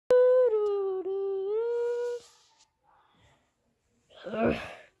FNAF.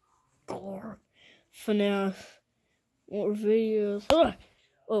 More videos.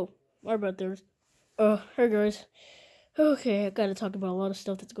 Oh, my bad there. Hey guys. Okay, I gotta talk about a lot of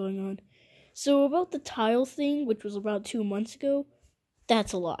stuff that's going on. So about the tile thing, which was about 2 months ago,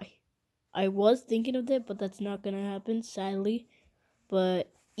 that's a lie. I was thinking of that, but that's not gonna happen, sadly.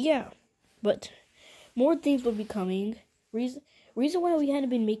 But yeah, but more things will be coming. Reason why we hadn't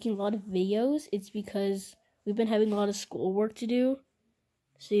been making a lot of videos, it's because we've been having a lot of schoolwork to do.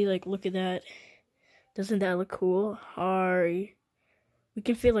 See, like, look at that. Doesn't that look cool? Hi. We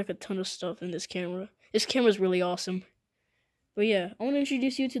can fit like a ton of stuff in this camera. This camera's really awesome. But yeah, I want to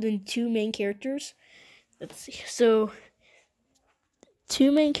introduce you to the 2 main characters. Let's see. So,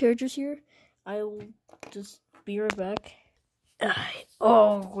 2 main characters here. I'll just be right back.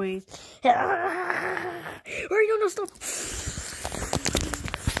 Oh, wait. Hurry, no, stop.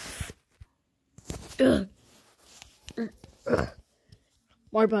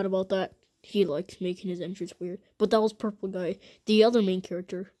 My bad about that. He likes making his entrance weird. But that was Purple Guy, the other main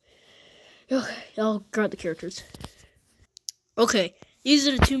character. Okay, I'll grab the characters. Okay, these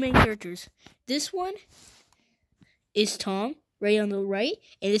are the 2 main characters. This one is Tom, right on the right,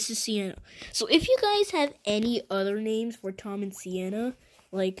 and this is Sienna. So if you guys have any other names for Tom and Sienna,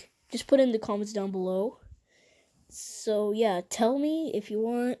 like, just put it in the comments down below. So yeah, tell me if you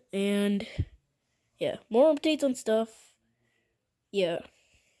want, and yeah, more updates on stuff. Yeah.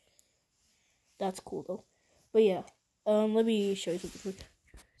 That's cool though. But yeah, let me show you something quick.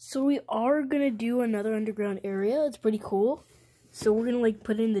 So we are gonna do another underground area. It's pretty cool. So we're gonna like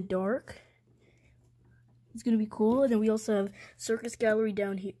put it in the dark. It's gonna be cool. And then we also have Circus Gallery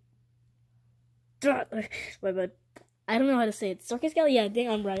down here. My bad. I don't know how to say it. Circus Gallery? Yeah, I think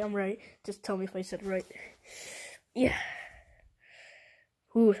I'm right. Just tell me if I said it right. Yeah.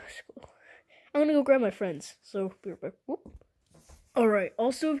 Ooh, that's cool. I'm gonna go grab my friends. So be right back. Whoop. Alright,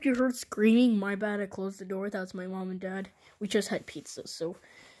 also if you heard screaming, my bad, I closed the door. That's my mom and dad. We just had pizza, so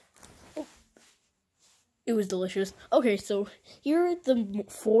it was delicious. Okay, so here are the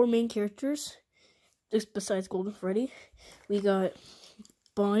 4 main characters, just besides Golden Freddy. We got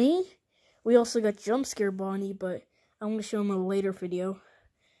Bonnie. We also got Jump Scare Bonnie, but I'm going to show him in a later video.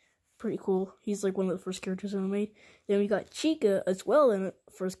 Pretty cool. He's like one of the first characters ever made. Then we got Chica as well, in the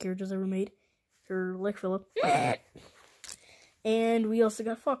first characters ever made. Her leg fell up. And we also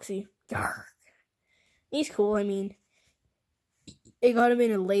got Foxy. He's cool, I mean, it got him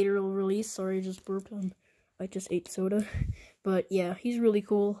in a later release. Sorry, I just burped. I just ate soda. But yeah, he's really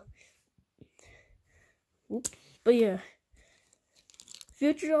cool. But yeah,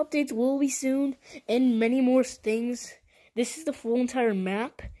 future updates will be soon, and many more things. This is the full entire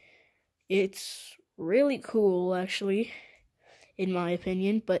map. It's really cool, actually, in my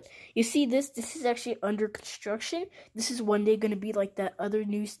opinion. But you see this is actually under construction. This is one day going to be like that other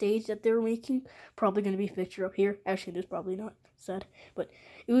new stage that they were making. Probably going to be a picture up here. Actually, there's probably not. Sad. But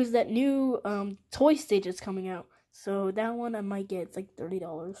it was that new toy stage that's coming out. So that one I might get. It's like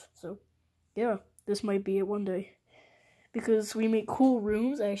 $30. So yeah, this might be it one day. Because we make cool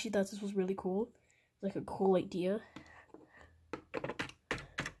rooms. I actually thought this was really cool. Like a cool idea.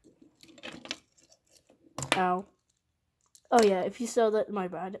 Ow. Oh yeah, if you saw that, my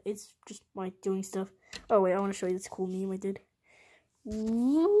bad. It's just my doing stuff. Oh wait, I want to show you this cool meme I did.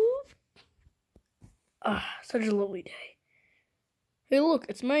 Woo! Ah, such a lovely day. Hey look,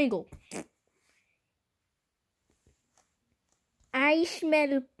 it's Mangle. I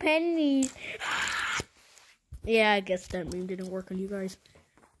smell pennies. Yeah, I guess that meme didn't work on you guys.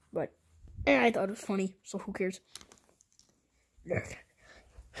 But I thought it was funny, so who cares?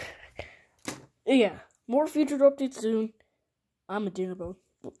 Yeah, more future updates soon. I'm a dinner boat.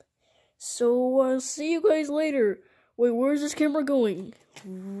 So, see you guys later. Wait, where's this camera going?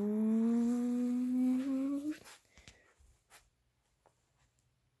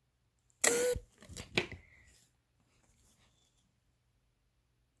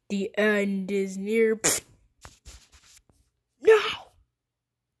 The end is near. No!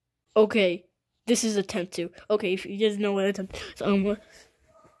 Okay, this is attempt 2. Okay, if you guys know what attempt. So,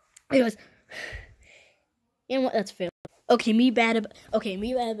 anyways. You know what? That's fail. Okay, me bad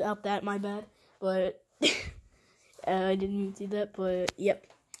about that, my bad. But I didn't mean to do that, but yep.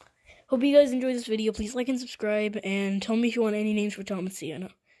 Hope you guys enjoyed this video. Please like and subscribe, and tell me if you want any names for Tom and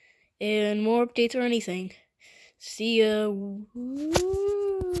Sienna. And more updates or anything. See ya.